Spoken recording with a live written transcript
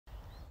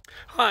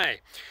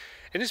Hi,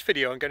 in this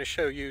video I'm going to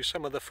show you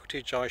some of the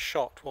footage I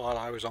shot while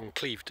I was on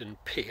Clevedon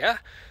Pier,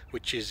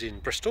 which is in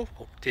Bristol,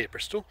 or near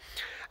Bristol,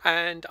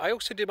 and I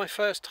also did my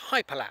first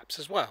hyperlapse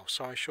as well,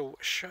 so I shall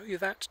show you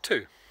that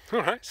too.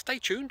 Alright, stay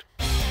tuned.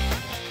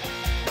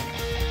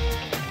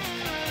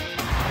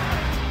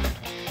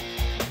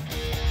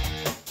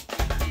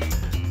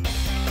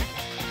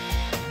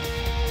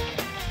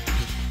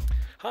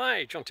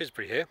 Hi, John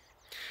Tisbury here.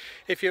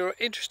 If you're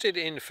interested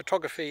in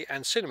photography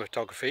and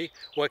cinematography,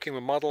 working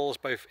with models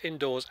both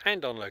indoors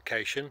and on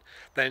location,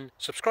 then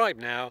subscribe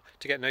now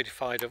to get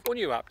notified of all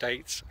new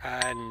updates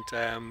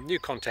and new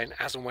content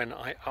as and when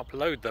I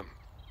upload them.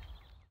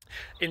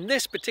 In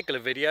this particular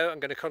video I'm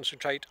going to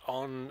concentrate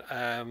on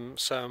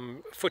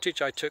some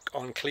footage I took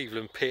on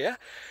Clevedon Pier,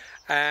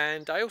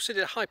 and I also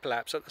did a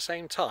hyperlapse at the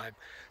same time,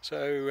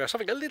 so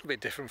something a little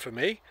bit different for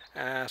me,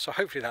 so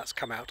hopefully that's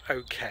come out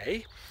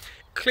okay.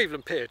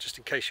 Clevedon Pier, just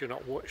in case you're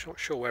not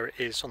sure where it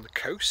is, on the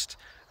coast,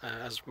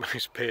 as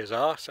most piers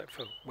are, except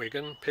for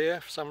Wigan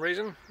Pier for some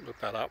reason. Look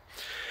that up.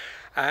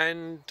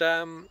 And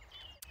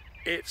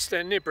it's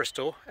near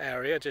Bristol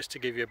area, just to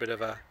give you a bit of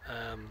a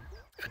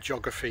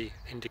geography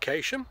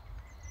indication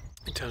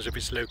in terms of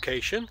its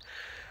location.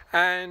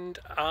 And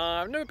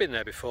I've never been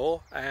there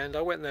before, and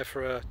I went there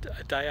for a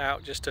day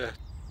out just to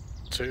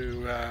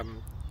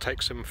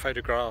take some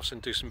photographs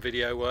and do some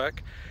video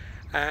work.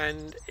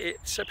 And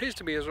it appears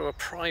to be a sort of a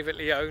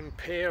privately owned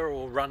pier,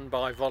 or run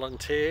by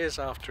volunteers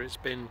after it's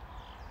been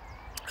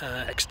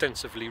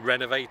extensively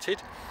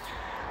renovated,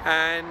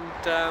 and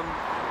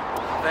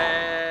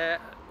they're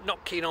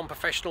not keen on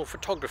professional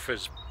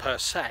photographers per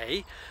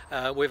se,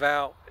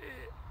 without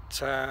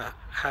it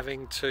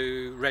having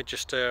to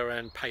register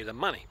and pay them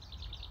money.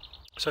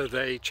 So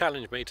they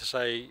challenged me to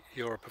say,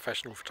 "You're a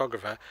professional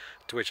photographer,"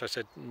 to which I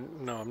said,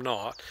 "No, I'm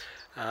not.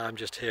 I'm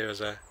just here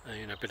as a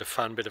bit of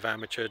fun, bit of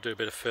amateur, do a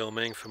bit of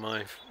filming for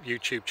my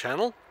YouTube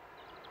channel,"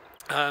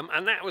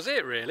 and that was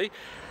it really.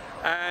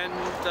 And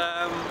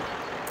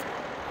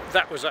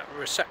that was at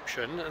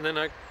reception, and then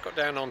I got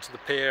down onto the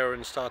pier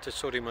and started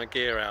sorting my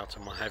gear out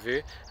and what have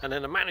you, and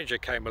then a manager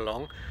came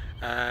along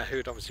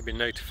who'd obviously been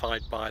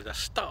notified by the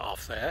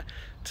staff there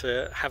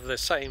to have the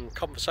same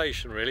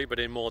conversation really, but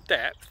in more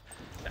depth.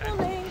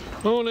 Morning.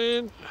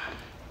 Morning.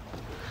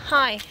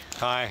 Hi.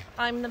 Hi.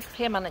 I'm the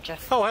pier manager.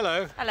 Oh,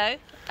 hello. Hello.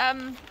 Are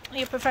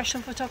you a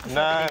professional photographer?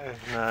 No.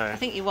 I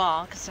think you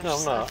are, because No,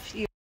 I'm not.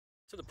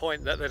 To the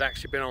point that they'd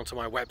actually been onto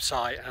my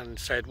website and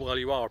said, "Well,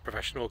 you are a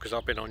professional because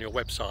I've been on your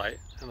website."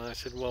 And I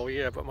said, "Well,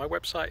 yeah, but my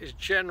website is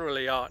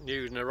generally art,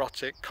 news and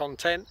erotic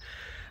content,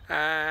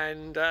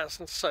 and that's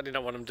certainly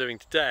not what I'm doing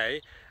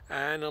today,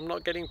 and I'm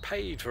not getting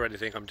paid for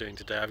anything I'm doing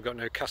today. I've got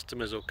no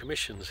customers or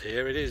commissions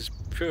here. It is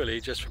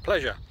purely just for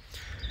pleasure."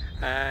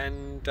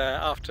 And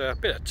after a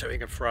bit of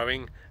toing and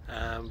froing,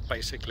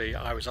 basically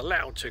I was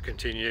allowed to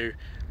continue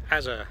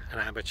as an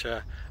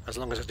amateur as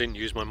long as I didn't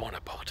use my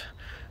monopod.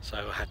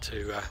 So I had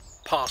to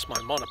pass my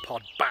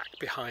monopod back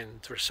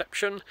behind the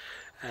reception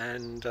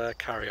and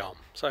carry on.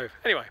 So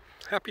anyway,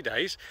 happy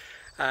days.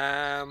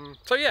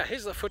 So yeah,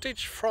 here's the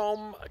footage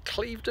from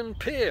Clevedon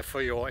Pier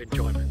for your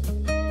enjoyment.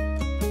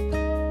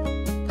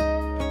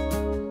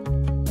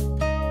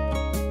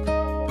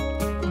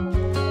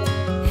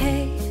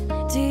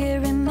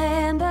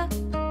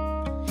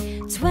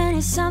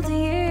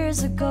 Something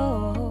years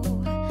ago,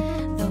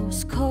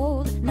 those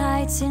cold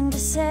nights in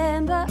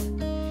December,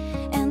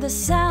 and the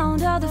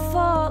sound of the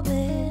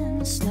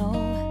falling snow,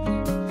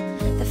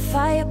 the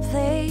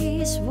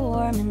fireplace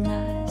warming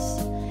us,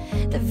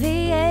 the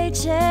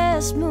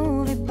VHS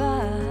movie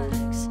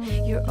box,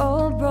 your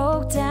old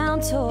broke down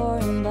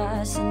touring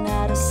bus, and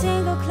not a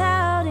single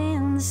cloud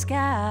in the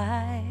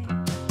sky.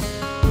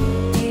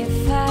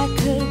 If I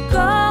could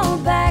go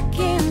back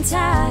in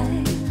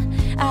time,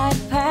 I'd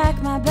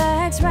pack my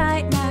bags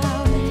right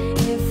now.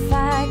 If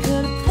I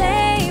could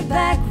play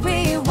back,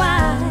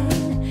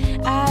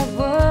 rewind, I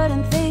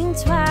wouldn't think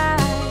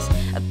twice.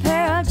 A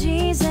pair of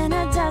jeans and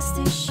a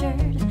dusty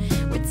shirt,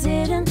 we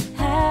didn't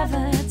have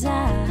a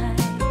dime.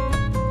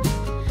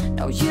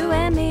 No, you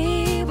and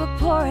me were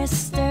poor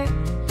as dirt,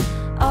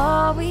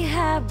 all we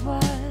had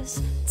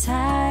was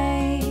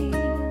time.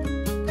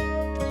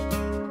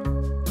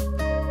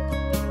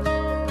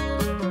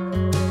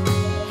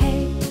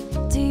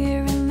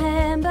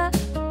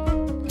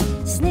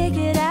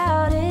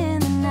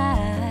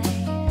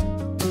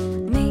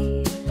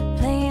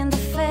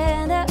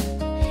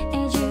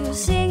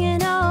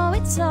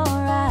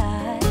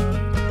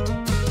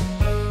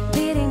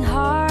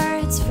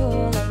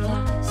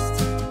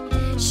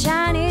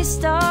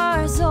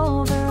 Stars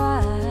over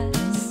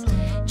us,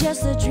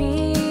 just a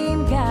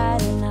dream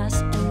guiding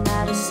us, and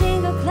not a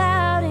single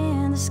cloud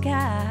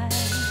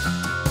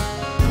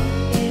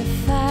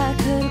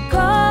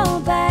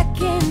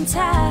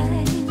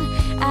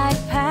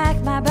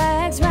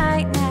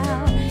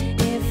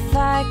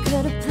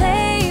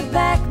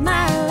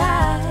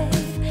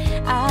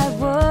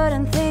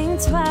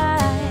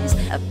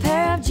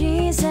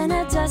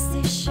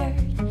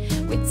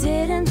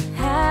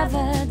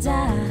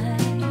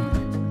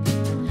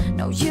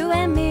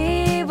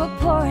but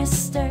pour and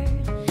stirred.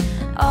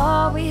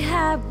 All we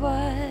had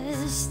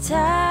was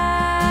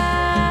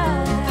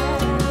time.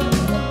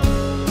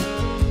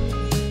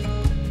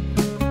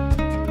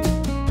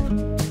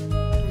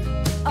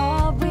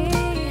 All we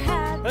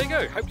had. There you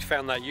go, hope you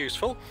found that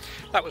useful.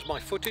 That was my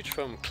footage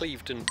from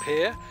Clevedon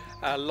Pier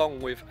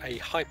along with a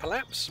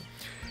hyperlapse,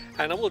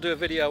 and I will do a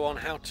video on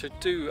how to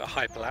do a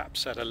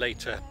hyperlapse at a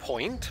later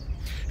point.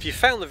 If you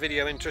found the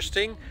video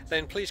interesting,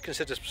 then please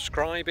consider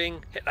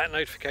subscribing, hit that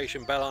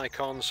notification bell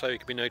icon so you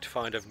can be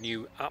notified of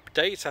new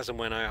updates as and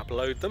when I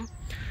upload them.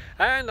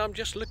 And I'm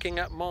just looking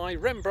at my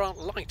Rembrandt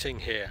lighting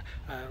here.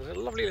 There's a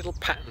lovely little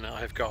pattern that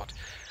I've got.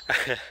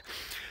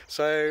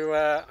 So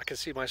I can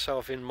see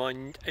myself in my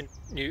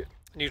new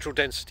neutral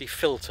density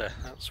filter.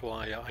 That's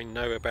why I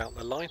know about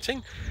the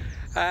lighting.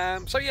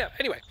 So yeah,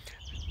 anyway,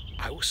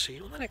 I will see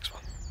you on the next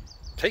one.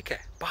 Take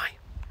care. Bye.